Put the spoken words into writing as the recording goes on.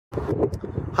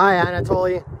Hi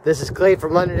Anatoly, this is Clay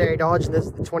from Londonderry Dodge, and this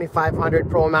is the 2500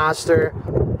 ProMaster.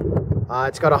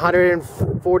 It's got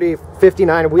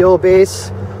 140/59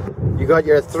 wheelbase. You got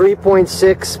your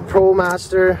 3.6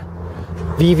 ProMaster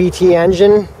VVT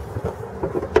engine.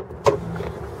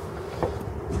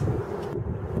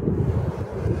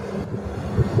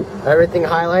 Everything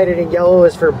highlighted in yellow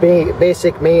is for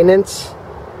basic maintenance.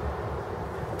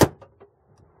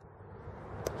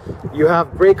 You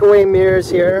have breakaway mirrors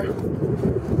here,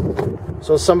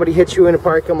 so if somebody hits you in a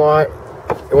parking lot,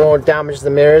 it won't damage the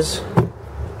mirrors.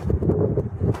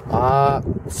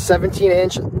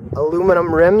 17-inch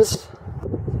aluminum rims.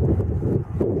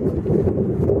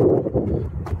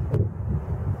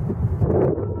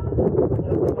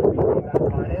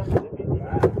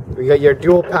 We got your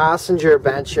dual passenger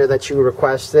bench here that you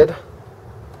requested.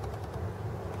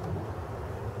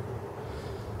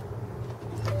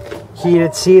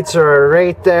 Heated seats are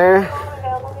right there.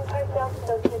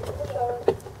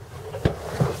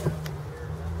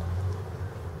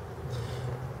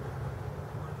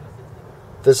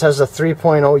 This has a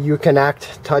 3.0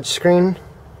 Uconnect touchscreen.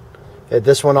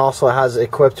 This one also has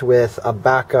equipped with a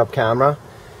backup camera.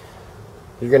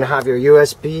 You're going to have your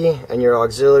USB and your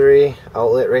auxiliary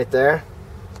outlet right there.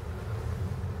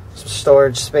 Some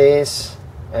storage space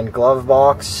and glove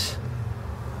box.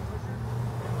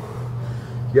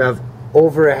 You have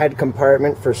overhead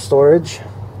compartment for storage.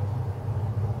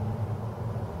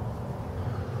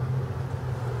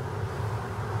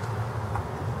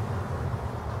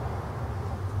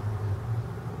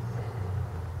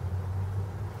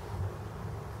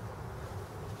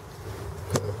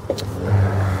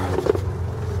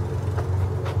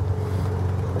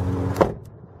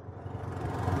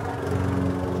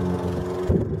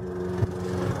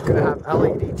 Gonna have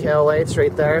LED tail lights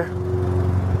right there.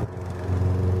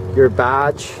 Your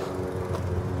badge.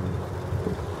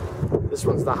 This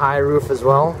one's the high roof as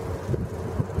well.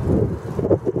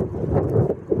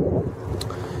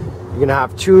 You're gonna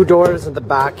have two doors in the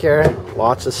back here,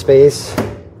 lots of space.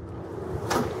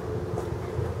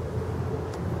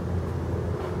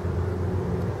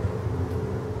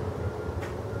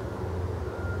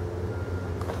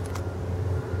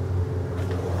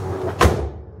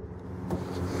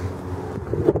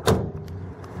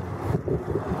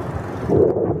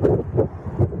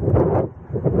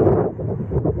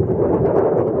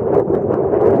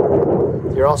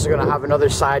 You're also going to have another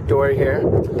side door here.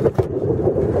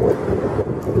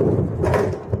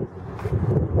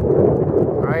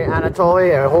 Alright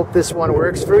Anatoly, I hope this one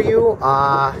works for you.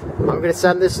 I'm going to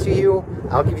send this to you.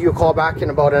 I'll give you a call back in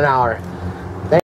about an hour.